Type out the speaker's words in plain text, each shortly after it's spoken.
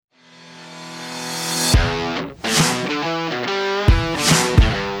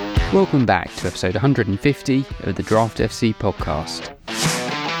Welcome back to episode 150 of the Draft FC podcast.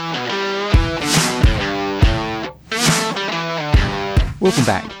 Welcome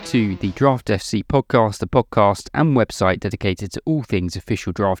back to the Draft FC podcast, the podcast and website dedicated to all things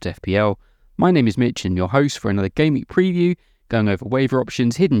official Draft FPL. My name is Mitch and your host for another game week preview, going over waiver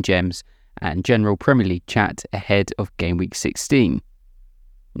options, hidden gems and general Premier League chat ahead of game week 16.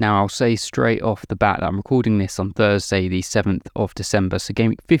 Now, I'll say straight off the bat that I'm recording this on Thursday, the 7th of December, so game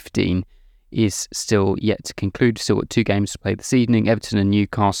week 15 is still yet to conclude. Still got two games to play this evening, Everton and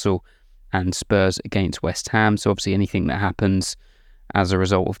Newcastle, and Spurs against West Ham. So obviously anything that happens as a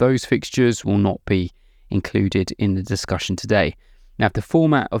result of those fixtures will not be included in the discussion today. Now, if the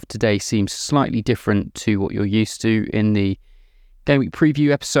format of today seems slightly different to what you're used to in the game week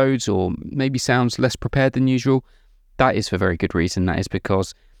preview episodes, or maybe sounds less prepared than usual, that is for very good reason. That is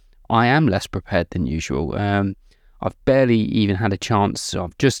because I am less prepared than usual. I've barely even had a chance.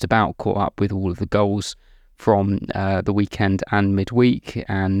 I've just about caught up with all of the goals from the weekend and midweek,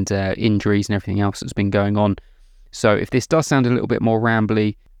 and injuries and everything else that's been going on. So if this does sound a little bit more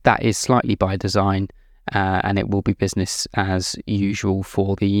rambly, that is slightly by design, and it will be business as usual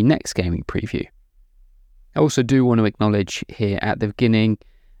for the next gaming preview. I also do want to acknowledge here at the beginning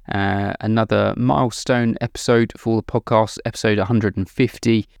another milestone episode for the podcast, episode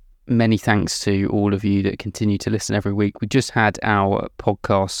 150. Many thanks to all of you that continue to listen every week. We just had our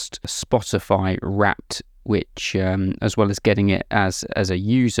podcast Spotify Wrapped, which, as well as getting it as a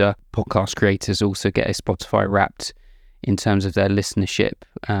user, podcast creators also get a Spotify Wrapped in terms of their listenership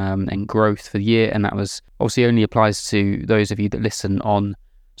and growth for the year. And that was obviously only applies to those of you that listen on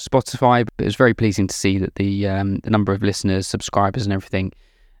Spotify. But it was very pleasing to see that the number of listeners, subscribers and everything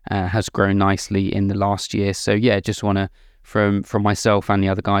has grown nicely in the last year. So yeah, just want to, from myself and the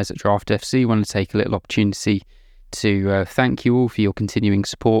other guys at Draft FC, want to take a little opportunity to thank you all for your continuing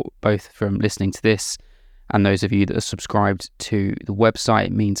support, both from listening to this and those of you that are subscribed to the website.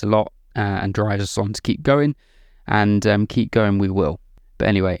 It means a lot and drives us on to keep going, and keep going we will. But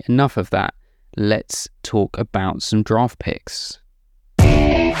anyway, enough of that. Let's talk about some draft picks.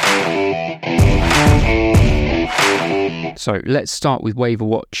 So let's start with Waiver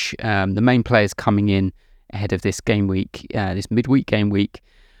Watch. The main players coming in ahead of this game week, this midweek game week.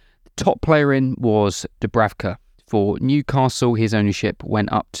 The top player in was Dubravka. For Newcastle, his ownership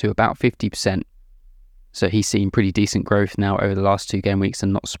went up to about 50%. So he's seen pretty decent growth now over the last two game weeks,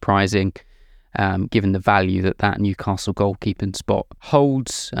 and not surprising given the value that Newcastle goalkeeping spot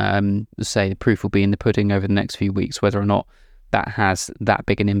holds. Say the proof will be in the pudding over the next few weeks, whether or not that has that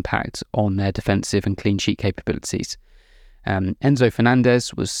big an impact on their defensive and clean sheet capabilities. Enzo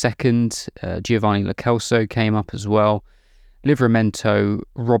Fernandez was second. Giovanni Lo Celso came up as well. Livramento,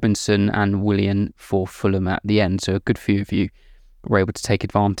 Robinson and Willian for Fulham at the end. So a good few of you were able to take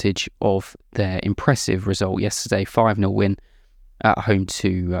advantage of their impressive result yesterday. 5-0 win at home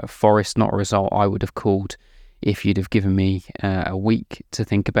to Forest. Not a result I would have called if you'd have given me a week to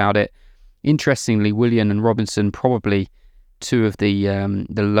think about it. Interestingly, Willian and Robinson probably two of the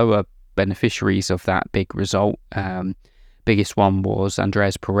lower beneficiaries of that big result. Biggest one was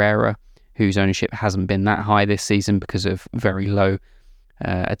Andreas Pereira, whose ownership hasn't been that high this season because of very low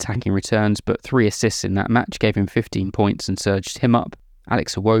attacking returns, but 3 assists in that match gave him 15 points and surged him up.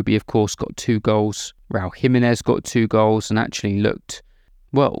 Alex Iwobi, of course, got 2 goals. Raul Jimenez got 2 goals and actually looked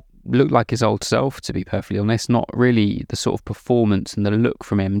like his old self, to be perfectly honest. Not really the sort of performance and the look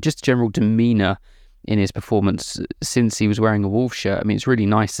from him, just general demeanour in his performance since he was wearing a Wolves shirt. I mean, it's really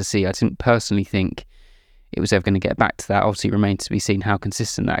nice to see. I didn't personally think it was ever going to get back to that. Obviously, it remains to be seen how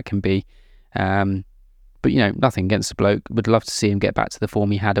consistent that can be. But, nothing against the bloke. Would love to see him get back to the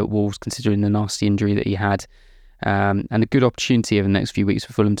form he had at Wolves, considering the nasty injury that he had. And a good opportunity over the next few weeks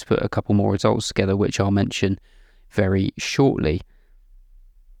for Fulham to put a couple more results together, which I'll mention very shortly.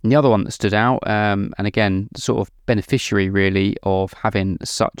 And the other one that stood out, and again, sort of beneficiary really of having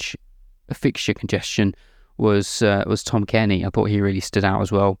such a fixture congestion, was Tom Kenny. I thought he really stood out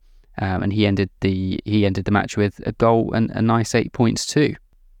as well. And he ended the match with a goal and a nice 8 points too.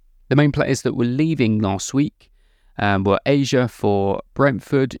 The main players that were leaving last week were Asia for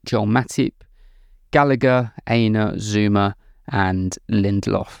Brentford, Joel Matip, Gallagher, Aina, Zuma and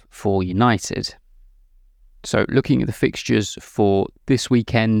Lindelof for United. So looking at the fixtures for this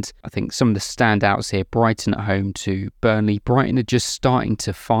weekend, I think some of the standouts here: Brighton at home to Burnley. Brighton are just starting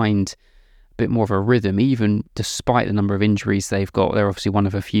to find a bit more of a rhythm, even despite the number of injuries they've got. They're obviously one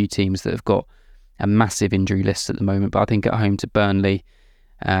of a few teams that have got a massive injury list at the moment, but I think at home to Burnley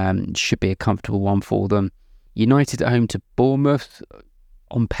should be a comfortable one for them. United at home to Bournemouth,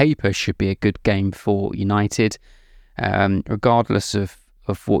 on paper, should be a good game for United. Regardless of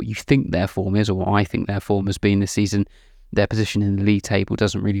of what you think their form is, or what I think their form has been this season. Their position in the league table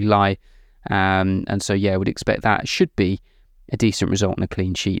doesn't really lie. And so, yeah, I would expect that should be a decent result and a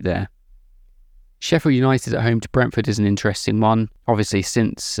clean sheet there. Sheffield United at home to Brentford is an interesting one. Obviously,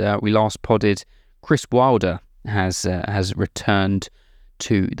 since we last podded, Chris Wilder has returned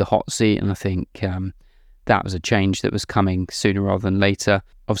to the hot seat, and I think that was a change that was coming sooner rather than later.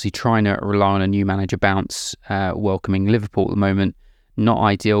 Obviously, trying to rely on a new manager bounce, welcoming Liverpool at the moment, not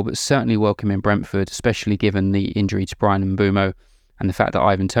ideal, but certainly welcoming Brentford, especially given the injury to Brian Mbeumo and the fact that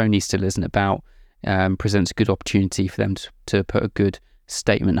Ivan Toney still isn't about, presents a good opportunity for them to put a good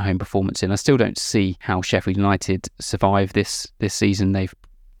statement home performance in. I still don't see how Sheffield United survive this season. They've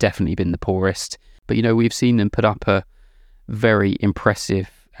definitely been the poorest. But, we've seen them put up a very impressive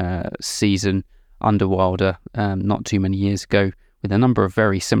season under Wilder not too many years ago, with a number of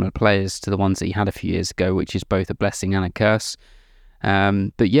very similar players to the ones that he had a few years ago, which is both a blessing and a curse.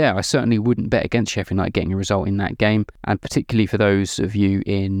 But yeah, I certainly wouldn't bet against Sheffield United getting a result in that game, and particularly for those of you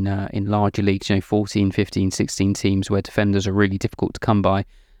in larger leagues, 14, 15, 16 teams where defenders are really difficult to come by,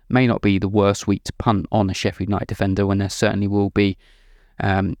 may not be the worst week to punt on a Sheffield United defender, when there certainly will be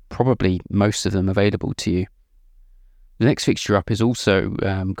probably most of them available to you. The next fixture up is also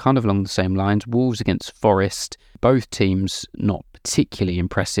kind of along the same lines. Wolves against Forest. Both teams not particularly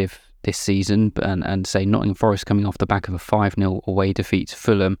impressive this season, and say Nottingham Forest coming off the back of a 5-0 away defeat to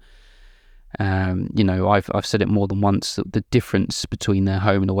Fulham. I've said it more than once that the difference between their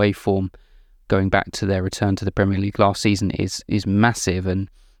home and away form going back to their return to the Premier League last season is massive, and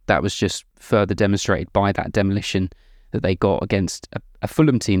that was just further demonstrated by that demolition that they got against a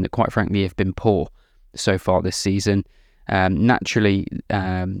Fulham team that quite frankly have been poor so far this season. Naturally,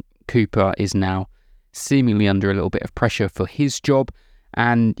 Cooper is now seemingly under a little bit of pressure for his job.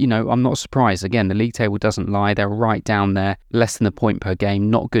 And, I'm not surprised. Again, the league table doesn't lie. They're right down there, less than a point per game.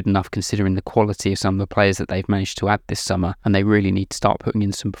 Not good enough considering the quality of some of the players that they've managed to add this summer. And they really need to start putting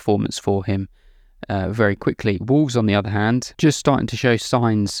in some performance for him very quickly. Wolves, on the other hand, just starting to show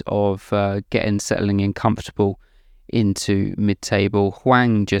signs of settling in comfortable into mid-table.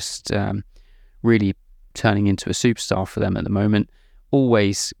 Hwang just really turning into a superstar for them at the moment.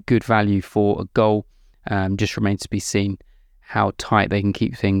 Always good value for a goal. Just remains to be seen how tight they can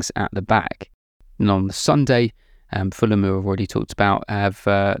keep things at the back. And on the Sunday, Fulham, who I've already talked about,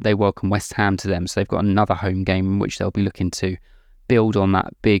 they welcome West Ham to them. So they've got another home game in which they'll be looking to build on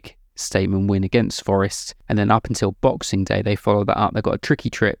that big statement win against Forest. And then up until Boxing Day, they follow that up. They've got a tricky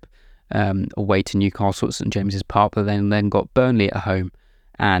trip away to Newcastle at St James's Park, but then got Burnley at home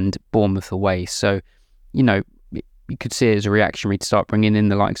and Bournemouth away. So, you could see it as a reactionary to start bringing in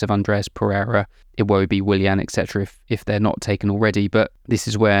the likes of Andreas Pereira, Iwobi, Willian, etc. if they're not taken already. But this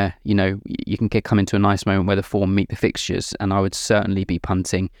is where, you can come into a nice moment where the form meet the fixtures, and I would certainly be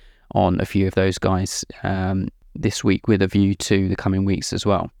punting on a few of those guys this week with a view to the coming weeks as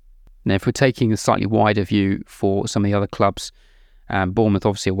well. Now, if we're taking a slightly wider view for some of the other clubs, Bournemouth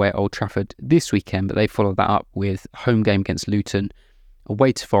obviously away at Old Trafford this weekend, but they followed that up with a home game against Luton,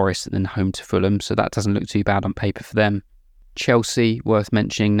 away to Forest, and then home to Fulham, so that doesn't look too bad on paper for them. Chelsea, worth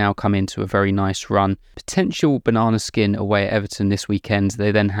mentioning, now come into a very nice run. Potential banana skin away at Everton this weekend.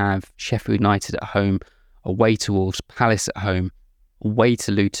 They then have Sheffield United at home, away to Wolves, Palace at home, away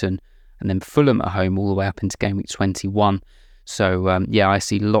to Luton, and then Fulham at home all the way up into game week 21. So, I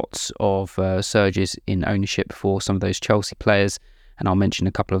see lots of surges in ownership for some of those Chelsea players, and I'll mention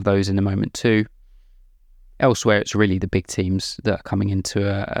a couple of those in a moment too. Elsewhere, it's really the big teams that are coming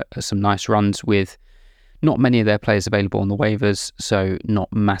into some nice runs with not many of their players available on the waivers, so not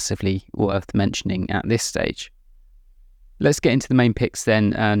massively worth mentioning at this stage. Let's get into the main picks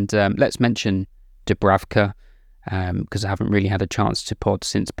then, and let's mention Dubravka, because I haven't really had a chance to pod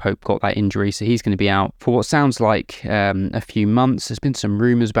since Pope got that injury, so he's going to be out for what sounds like a few months. There's been some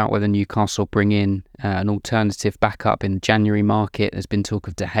rumours about whether Newcastle bring in an alternative backup in the January market. There's been talk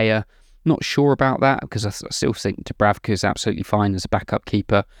of De Gea. Not sure about that, because I still think Dubravka is absolutely fine as a backup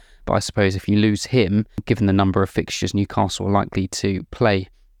keeper. But I suppose if you lose him, given the number of fixtures Newcastle are likely to play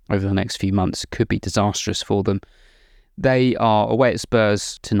over the next few months, it could be disastrous for them. They are away at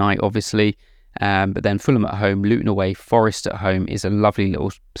Spurs tonight, obviously, but then Fulham at home, Luton away, Forest at home is a lovely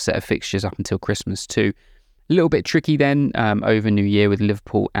little set of fixtures up until Christmas too. A little bit tricky then over New Year with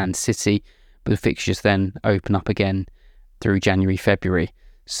Liverpool and City, but the fixtures then open up again through January, February.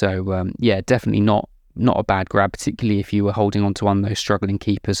 So, definitely not a bad grab, particularly if you were holding on to one of those struggling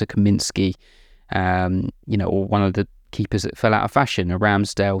keepers, a Kaminsky, or one of the keepers that fell out of fashion, a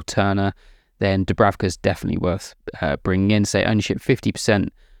Ramsdale, Turner. Then Dubravka's definitely worth bringing in. Say ownership 50%,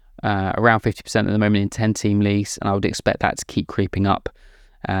 around 50% at the moment in 10-team leagues, and I would expect that to keep creeping up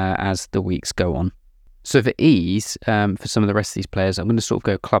as the weeks go on. So for ease, for some of the rest of these players, I'm going to sort of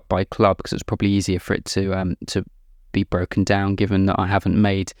go club by club because it's probably easier for it to be broken down, given that I haven't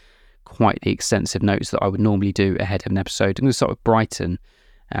made quite the extensive notes that I would normally do ahead of an episode. I'm going to start with Brighton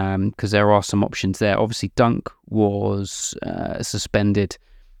because there are some options there. Obviously, Dunk was suspended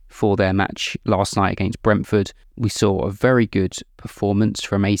for their match last night against Brentford. We saw a very good performance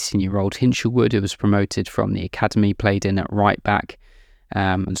from 18-year-old Hinchelwood, who was promoted from the academy, played in at right back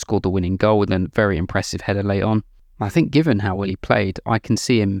and scored the winning goal with a very impressive header late on. I think given how well he played, I can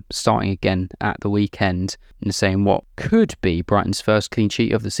see him starting again at the weekend and saying what could be Brighton's first clean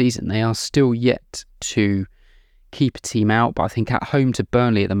sheet of the season. They are still yet to keep a team out, but I think at home to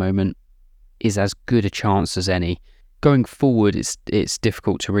Burnley at the moment is as good a chance as any. Going forward, it's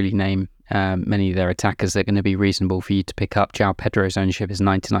difficult to really name many of their attackers that are going to be reasonable for you to pick up. João Pedro's ownership is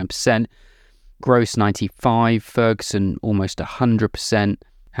 99%. Gross 95%, Ferguson almost 100%,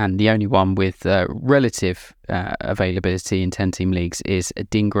 and the only one with relative availability in 10-team leagues is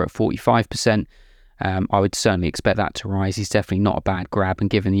Adingra at 45%. I would certainly expect that to rise. He's definitely not a bad grab, and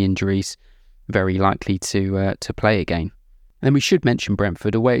given the injuries, very likely to play again. And then we should mention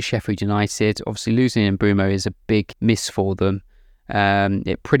Brentford away at Sheffield United. Obviously, losing Mbeumo is a big miss for them.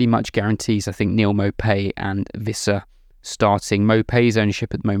 It pretty much guarantees, I think, Neil Maupay and Visser starting. Maupay's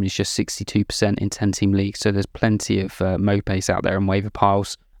ownership at the moment is just 62% in 10-team leagues, so there's plenty of Maupays out there in waiver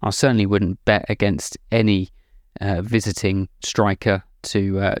piles. I certainly wouldn't bet against any visiting striker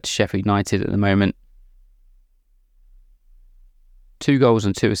to Sheffield United at the moment. 2 goals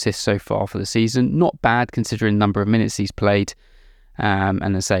and 2 assists so far for the season. Not bad considering the number of minutes he's played.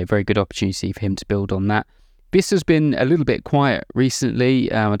 And as I say, a very good opportunity for him to build on that. Visser's been a little bit quiet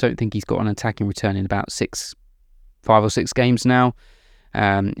recently. I don't think he's got an attacking return in about 5 or 6 games now.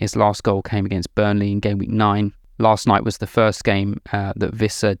 His last goal came against Burnley in game week 9. Last night was the first game that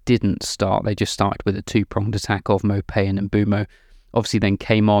Visser didn't start. They just started with a 2-pronged attack of Maupay and Mbeumo. Obviously then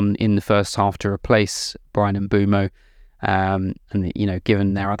came on in the first half to replace Bryan Mbeumo. And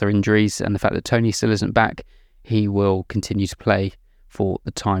given their other injuries and the fact that Tony still isn't back, he will continue to play for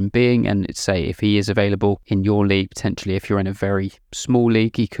the time being. And say if he is available in your league, potentially if you're in a very small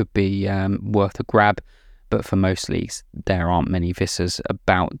league, he could be worth a grab. But for most leagues, there aren't many Vissers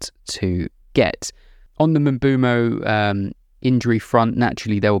about to get. On the Mbeumo injury front,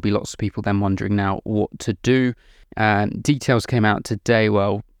 naturally there will be lots of people then wondering now what to do. Details came out today.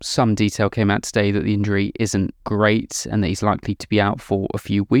 Well, some detail came out today that the injury isn't great and that he's likely to be out for a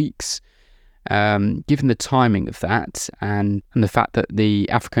few weeks. Given the timing of that and the fact that the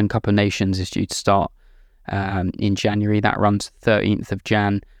African Cup of Nations is due to start in January, that runs 13th of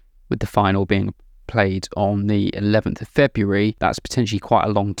Jan, with the final being played on the 11th of February, that's potentially quite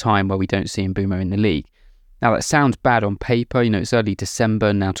a long time where we don't see Mbeumo in the league. Now that sounds bad on paper, it's early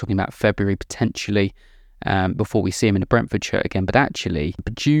December, now talking about February potentially, before we see him in a Brentford shirt again, but actually,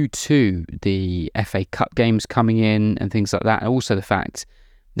 due to the FA Cup games coming in and things like that, and also the fact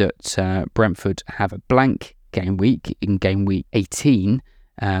that Brentford have a blank game week in game week 18,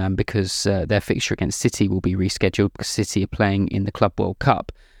 because their fixture against City will be rescheduled because City are playing in the Club World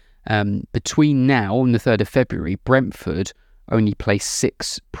Cup. Between now and the 3rd of February, Brentford only play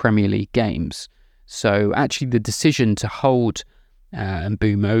 6 Premier League games. So actually the decision to hold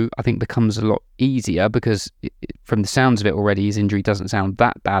Mbeumo, I think, becomes a lot easier because from the sounds of it already, his injury doesn't sound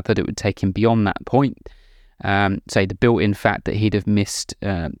that bad that it would take him beyond that point. Say the built-in fact that he'd have missed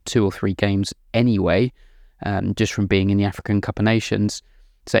 2 or 3 games anyway, just from being in the African Cup of Nations.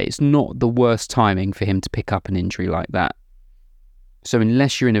 Say it's not the worst timing for him to pick up an injury like that. So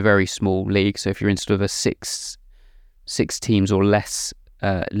unless you're in a very small league, so if you're in sort of a six teams or less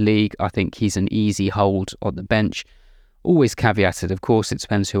league, I think he's an easy hold on the bench. Always caveated, of course, it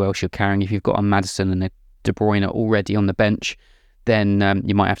depends who else you're carrying. If you've got a Maddison and a De Bruyne already on the bench, then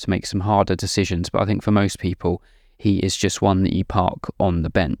you might have to make some harder decisions. But I think for most people, he is just one that you park on the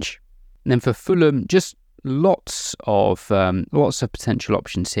bench. And then for Fulham, just lots of potential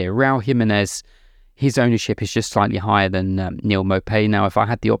options here. Raul Jimenez, his ownership is just slightly higher than Neil Maupay. Now, if I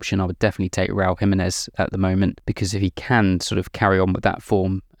had the option, I would definitely take Raul Jimenez at the moment, because if he can sort of carry on with that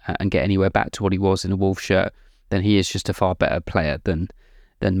form and get anywhere back to what he was in a Wolves shirt, then he is just a far better player than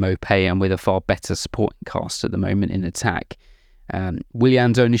Maupay, and with a far better supporting cast at the moment in attack.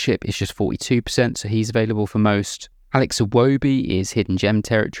 Willian's ownership is just 42%, so he's available for most. Alex Iwobi is hidden gem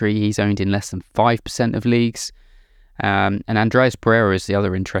territory. He's owned in less than 5% of leagues. And Andreas Pereira is the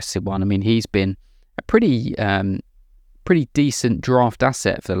other interesting one. I mean, he's been a pretty decent draft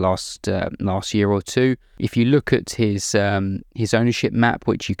asset for the last year or two. If you look at his ownership map,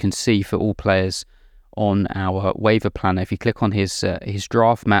 which you can see for all players on our waiver planner. If you click on his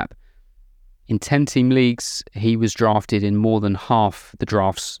draft map, in 10-team leagues, he was drafted in more than half the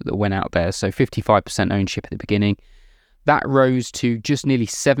drafts that went out there, so 55% ownership at the beginning. That rose to just nearly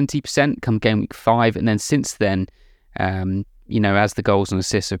 70% come game week 5, and then since then, as the goals and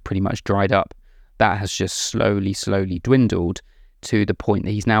assists have pretty much dried up, that has just slowly dwindled to the point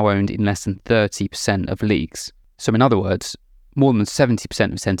that he's now owned in less than 30% of leagues. So in other words, more than 70%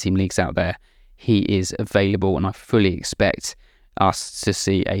 of 10-team leagues out there, he is available, and I fully expect us to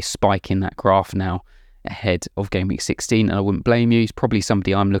see a spike in that graph now ahead of game week 16, and I wouldn't blame you. He's probably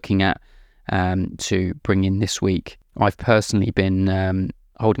somebody I'm looking at to bring in this week. I've personally been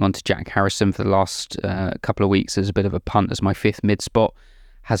holding on to Jack Harrison for the last couple of weeks as a bit of a punt as my 5th mid spot.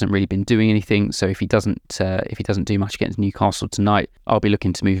 Hasn't really been doing anything, so if he doesn't do much against Newcastle tonight, I'll be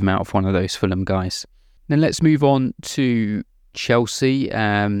looking to move him out of one of those Fulham guys. Then let's move on to Chelsea.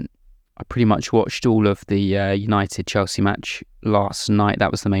 I pretty much watched all of the United-Chelsea match last night. That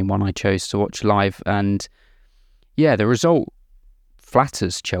was the main one I chose to watch live, and yeah, the result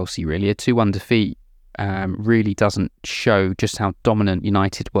flatters Chelsea really. A 2-1 defeat really doesn't show just how dominant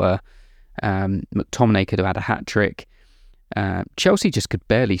United were. McTominay could have had a hat-trick. Chelsea just could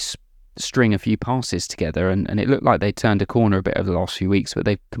barely string a few passes together, and it looked like they turned a corner a bit over the last few weeks, but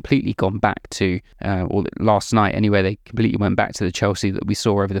they've completely gone back to, or last night anyway, they completely went back to the Chelsea that we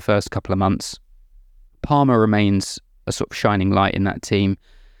saw over the first couple of months. Palmer remains a sort of shining light in that team,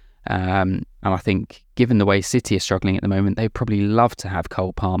 and I think given the way City are struggling at the moment, they'd probably love to have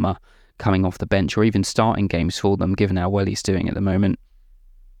Cole Palmer coming off the bench or even starting games for them, given how well he's doing at the moment.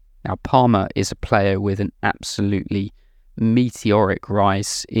 Now, Palmer is a player with an absolutely meteoric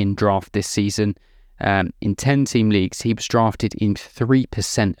rise in draft this season. In 10-team leagues, he was drafted in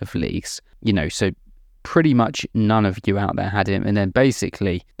 3% of leagues. So pretty much none of you out there had him. And then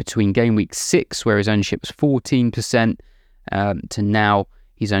basically between game week 6, where his ownership was 14%, to now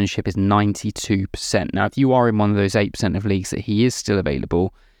his ownership is 92%. Now, if you are in one of those 8% of leagues that he is still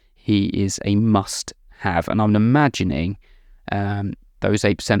available, he is a must-have. And I'm imagining those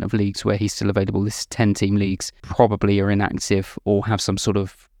 8% of leagues where he's still available, this 10-team leagues, probably are inactive or have some sort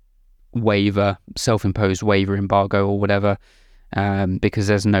of waiver, self-imposed waiver embargo or whatever, because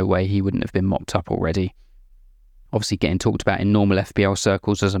there's no way he wouldn't have been mopped up already. Obviously getting talked about in normal FPL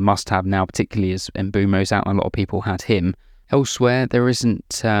circles as a must-have now, particularly as Mbeumo's out, and a lot of people had him. Elsewhere, there isn't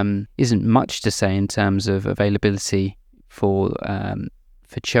much to say in terms of availability for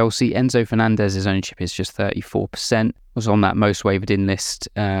Chelsea. Enzo Fernandez's ownership is just 34%. Was on that most wavered in list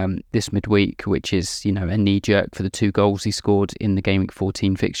this midweek, which is, a knee-jerk for the 2 goals he scored in the game week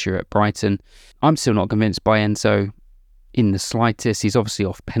 14 fixture at Brighton. I'm still not convinced by Enzo in the slightest. He's obviously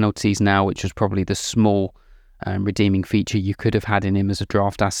off penalties now, which was probably the small redeeming feature you could have had in him as a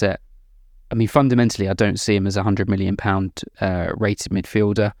draft asset. I mean, fundamentally, I don't see him as a £100 million rated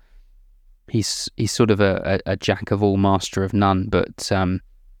midfielder. He's sort of a jack of all, master of none, but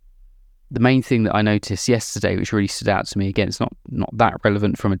the main thing that I noticed yesterday, which really stood out to me, again, it's not that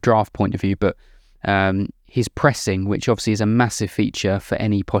relevant from a draft point of view, but his pressing, which obviously is a massive feature for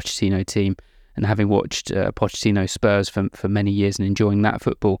any Pochettino team, and having watched Pochettino Spurs for many years and enjoying that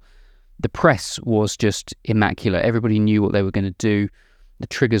football, the press was just immaculate. Everybody knew what they were going to do. The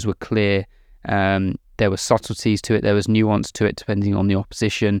triggers were clear. There were subtleties to it. There was nuance to it depending on the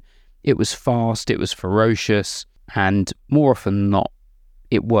opposition. It was fast. It was ferocious. And more often than not,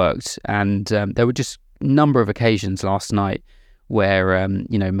 it worked. And there were just a number of occasions last night where,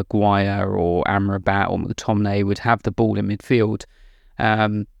 Maguire or Amrabat or McTominay would have the ball in midfield.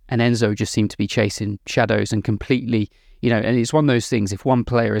 And Enzo just seemed to be chasing shadows and completely, and it's one of those things, if one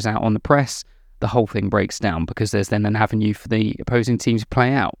player is out on the press, the whole thing breaks down because there's then an avenue for the opposing team to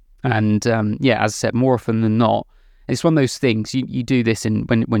play out. And as I said, more often than not, it's one of those things, you do this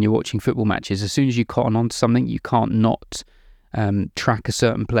when you're watching football matches. As soon as you cotton on to something, you can't not track a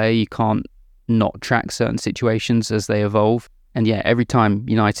certain player, you can't not track certain situations as they evolve. And every time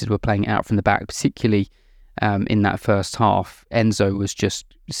United were playing out from the back, particularly in that first half, Enzo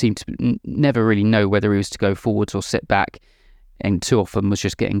seemed to never really know whether he was to go forwards or sit back, and too often was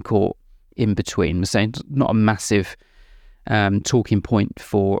just getting caught in between. So it's not a massive talking point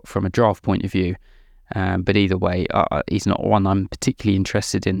from a draft point of view, but either way, he's not one I'm particularly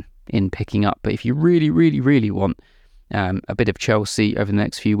interested in picking up. But if you really, really, really want a bit of Chelsea over the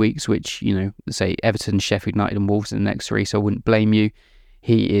next few weeks, which, say Everton, Sheffield United and Wolves in the next 3, so I wouldn't blame you,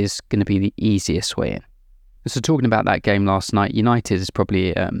 he is going to be the easiest way in. So talking about that game last night, United is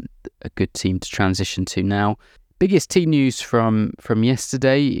probably a good team to transition to now. Biggest team news from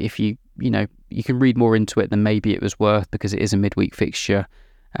yesterday, if you can read more into it than maybe it was worth, because it is a midweek fixture.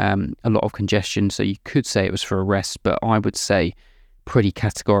 a lot of congestion, so you could say it was for a rest, but I would say pretty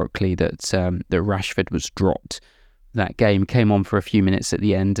categorically that Rashford was dropped. That game came on for a few minutes at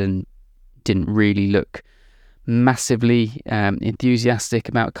the end and didn't really look massively enthusiastic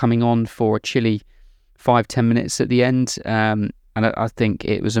about coming on for a chilly 5-10 minutes at the end, and I think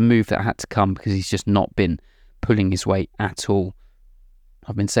it was a move that had to come because he's just not been pulling his weight at all.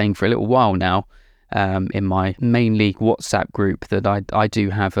 I've been saying for a little while now in my main league WhatsApp group that I do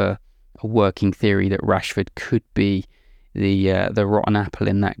have a working theory that Rashford could be the rotten apple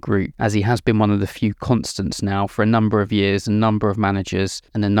in that group, as he has been one of the few constants now for a number of years, a number of managers,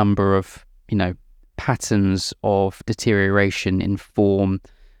 and a number of patterns of deterioration in form,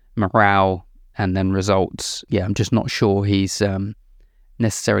 morale, and then results. Yeah, I'm just not sure he's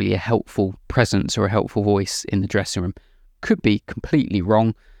necessarily a helpful presence or a helpful voice in the dressing room. Could be completely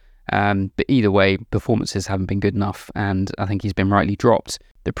wrong, but either way, performances haven't been good enough, and I think he's been rightly dropped.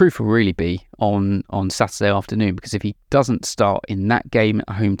 The proof will really be on Saturday afternoon, because if he doesn't start in that game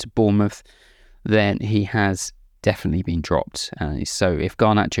at home to Bournemouth, then he has definitely been dropped. So if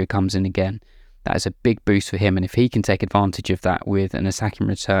Garnacho comes in again, that is a big boost for him, and if he can take advantage of that with an attacking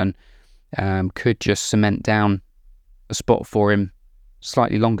return, could just cement down a spot for him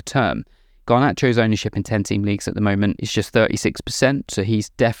slightly longer term. Garnacho's ownership in 10-team leagues at the moment is just 36%, so he's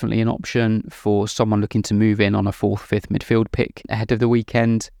definitely an option for someone looking to move in on a 4th, 5th midfield pick ahead of the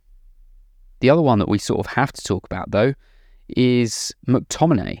weekend. The other one that we sort of have to talk about, though, is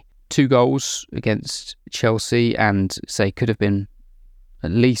McTominay. 2 goals against Chelsea, and could have been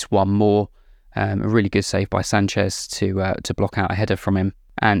at least one more. A really good save by Sanchez to block out a header from him.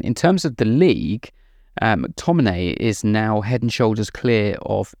 And in terms of the league, McTominay is now head and shoulders clear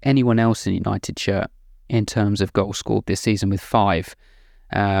of anyone else in United shirt in terms of goals scored this season with 5.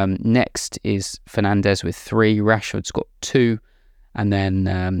 Next is Fernandes with 3, Rashford's got 2, and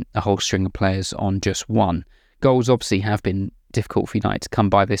then a whole string of players on just 1. Goals obviously have been difficult for United to come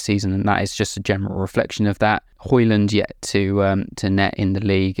by this season, and that is just a general reflection of that. Højlund yet to net in the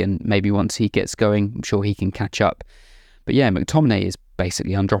league, and maybe once he gets going, I'm sure he can catch up. But yeah, McTominay is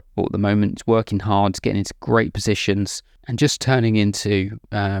basically undroppable at the moment. He's working hard, getting into great positions, and just turning into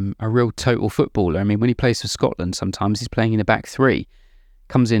a real total footballer. I mean, when he plays for Scotland, sometimes he's playing in a back 3.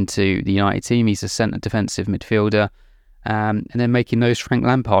 Comes into the United team, he's a centre defensive midfielder, and then making those Frank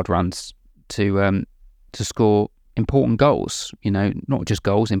Lampard runs to score important goals. Not just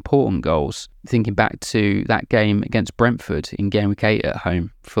goals, important goals. Thinking back to that game against Brentford in game week 8 at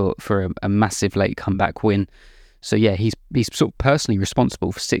home for a massive late comeback win. So yeah, he's sort of personally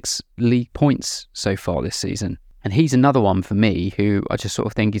responsible for 6 league points so far this season. And he's another one for me who I just sort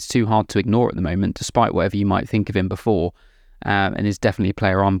of think is too hard to ignore at the moment, despite whatever you might think of him before, and is definitely a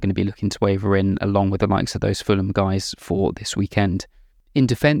player I'm going to be looking to waver in along with the likes of those Fulham guys for this weekend. In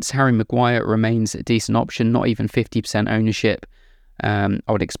defence, Harry Maguire remains a decent option, not even 50% ownership. I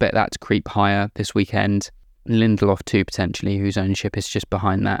would expect that to creep higher this weekend. Lindelof too, potentially, whose ownership is just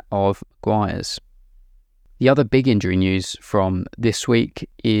behind that of Maguire's. The other big injury news from this week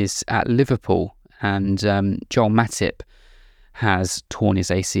is at Liverpool, and Joel Matip has torn his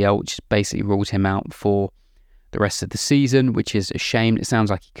ACL, which basically ruled him out for the rest of the season, which is a shame. It sounds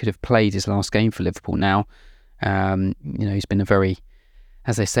like he could have played his last game for Liverpool now. He's been a very,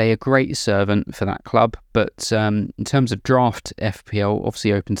 as they say, a great servant for that club. But in terms of draft FPL,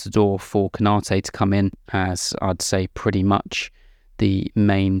 obviously opens the door for Konate to come in as, I'd say, pretty much the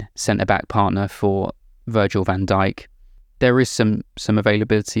main centre-back partner for Virgil van Dijk. There is some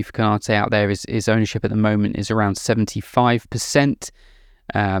availability for Konate out there. His ownership at the moment is around 75%.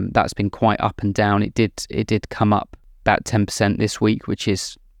 That's been quite up and down. It did come up about 10% this week, which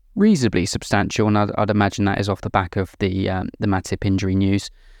is reasonably substantial, and I'd imagine that is off the back of the Matip injury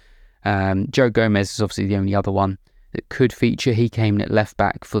news. Joe Gomez is obviously the only other one that could feature. He came in at left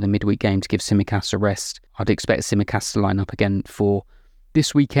back for the midweek game to give Tsimikas a rest. I'd expect Tsimikas to line up again for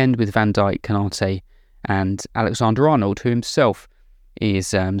this weekend with Van Dijk, Konate, and Alexander-Arnold, who himself is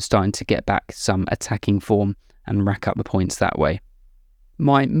starting to get back some attacking form and rack up the points that way.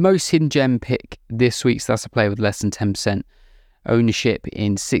 My most hidden gem pick this week, so that's a player with less than 10% ownership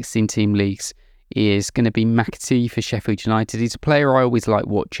in 16-team leagues, is going to be McAtee for Sheffield United. He's a player I always like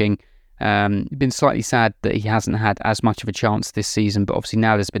watching. Been slightly sad that he hasn't had as much of a chance this season, but obviously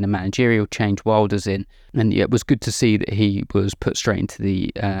now there's been a managerial change, Wilder's in, and it was good to see that he was put straight into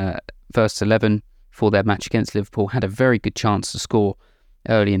the first 11 for their match against Liverpool. Had a very good chance to score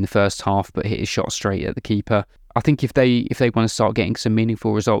early in the first half, but hit his shot straight at the keeper. I think if they want to start getting some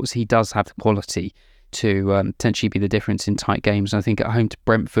meaningful results, he does have the quality to potentially be the difference in tight games. And I think at home to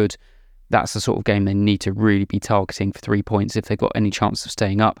Brentford that's the sort of game they need to really be targeting for 3 points if they've got any chance of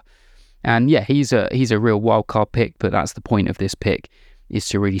staying up. And yeah, he's a real wildcard pick, but that's the point of this pick, is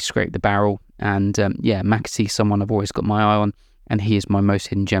to really scrape the barrel. And yeah, McAtee's someone I've always got my eye on, and he is my most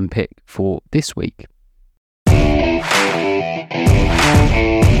hidden gem pick for this week.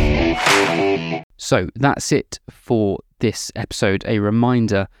 So that's it for this episode. A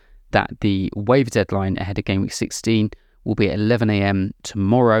reminder that the waiver deadline ahead of Game Week 16 will be at 11 a.m.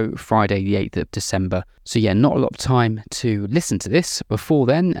 tomorrow, Friday the 8th of December. So yeah, not a lot of time to listen to this before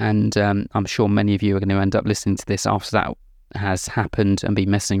then, and I'm sure many of you are going to end up listening to this after that has happened and be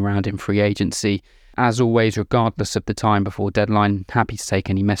messing around in free agency. As always, regardless of the time before deadline, happy to take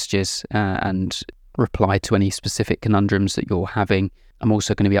any messages and reply to any specific conundrums that you're having. I'm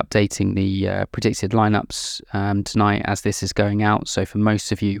also going to be updating the predicted lineups tonight as this is going out. So for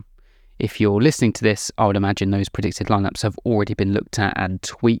most of you, if you're listening to this, I would imagine those predicted lineups have already been looked at and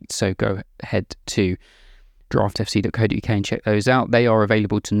tweaked. So go ahead to draftfc.co.uk and check those out. They are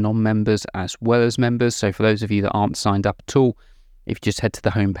available to non-members as well as members. So for those of you that aren't signed up at all, if you just head to the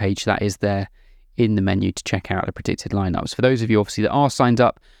homepage, that is there in the menu to check out the predicted lineups. For those of you obviously that are signed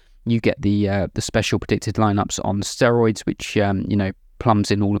up, you get the special predicted lineups on steroids, which plumbs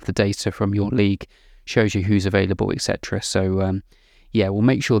in all of the data from your league, shows you who's available, etc. So yeah, we'll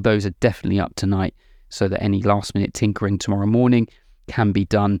make sure those are definitely up tonight so that any last minute tinkering tomorrow morning can be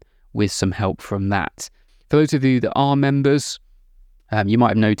done with some help from that. For those of you that are members, you might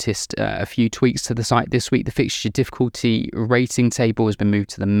have noticed a few tweaks to the site this week. The fixture difficulty rating table has been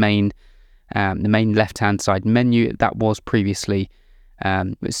moved to the main left-hand side menu. That was previously,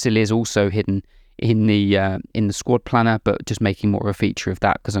 it still is also hidden in the squad planner, but just making more of a feature of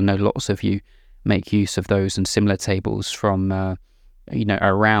that, because I know lots of you make use of those and similar tables from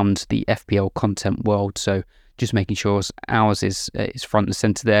around the FPL content world. So just making sure ours is front and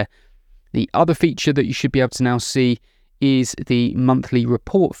center there. The other feature that you should be able to now see is the monthly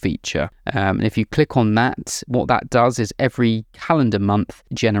report feature. And if you click on that, what that does is every calendar month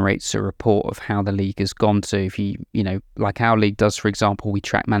generates a report of how the league has gone. So if you like our league does, for example, we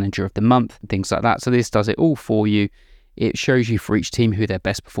track manager of the month, things like that. So this does it all for you. It shows you for each team who their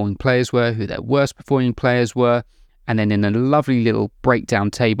best performing players were, who their worst performing players were. And then in a lovely little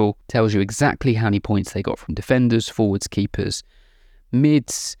breakdown table, tells you exactly how many points they got from defenders, forwards, keepers,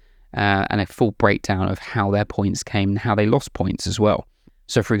 mids, and a full breakdown of how their points came and how they lost points as well.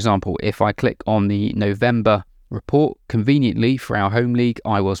 So for example, if I click on the November report, conveniently for our home league,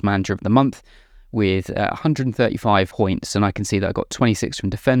 I was manager of the month with 135 points, and I can see that I got 26 from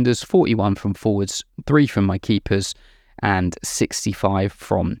defenders, 41 from forwards, 3 from my keepers, and 65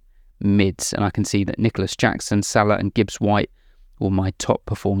 from mids. And I can see that Nicholas Jackson, Salah and Gibbs White were my top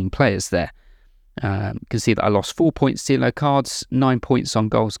performing players there. You can see that I lost 4 points to yellow cards, 9 points on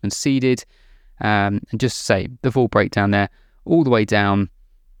goals conceded, and just to say the full breakdown there, all the way down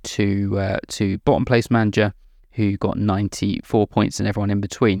to bottom place manager, who got 94 points, and everyone in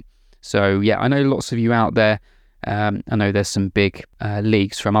between. So yeah, I know lots of you out there. I know there's some big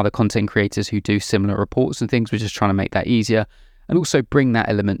leagues from other content creators who do similar reports and things. We're just trying to make that easier and also bring that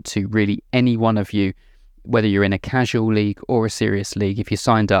element to really any one of you, whether you're in a casual league or a serious league. If you're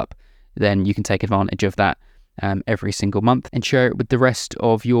signed up, then you can take advantage of that every single month and share it with the rest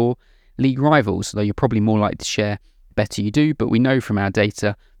of your league rivals, though you're probably more likely to share better you do. But we know from our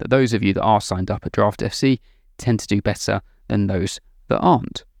data that those of you that are signed up at Draft FC tend to do better than those that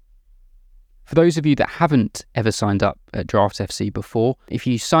aren't. For those of you that haven't ever signed up at Draft FC before, if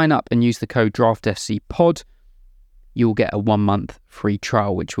you sign up and use the code DraftFCPod, you'll get a 1 month free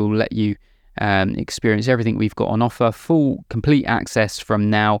trial, which will let you experience everything we've got on offer, full complete access from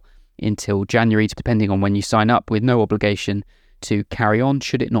now until January, depending on when you sign up, with no obligation to carry on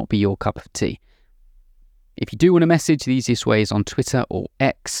should it not be your cup of tea. If you do want to message, the easiest way is on Twitter or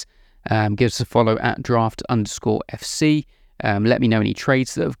X. Give us a follow at draft_FC. Let me know any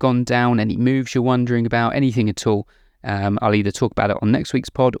trades that have gone down, any moves you're wondering about, anything at all. I'll either talk about it on next week's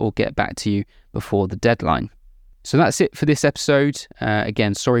pod or get back to you before the deadline. So that's it for this episode.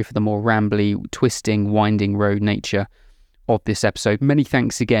 Again, sorry for the more rambly, twisting, winding road nature of this episode. Many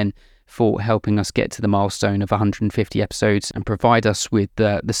thanks again for helping us get to the milestone of 150 episodes and provide us with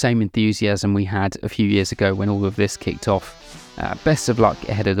the same enthusiasm we had a few years ago when all of this kicked off. Best of luck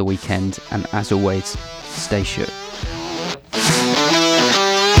ahead of the weekend, and as always, stay sure.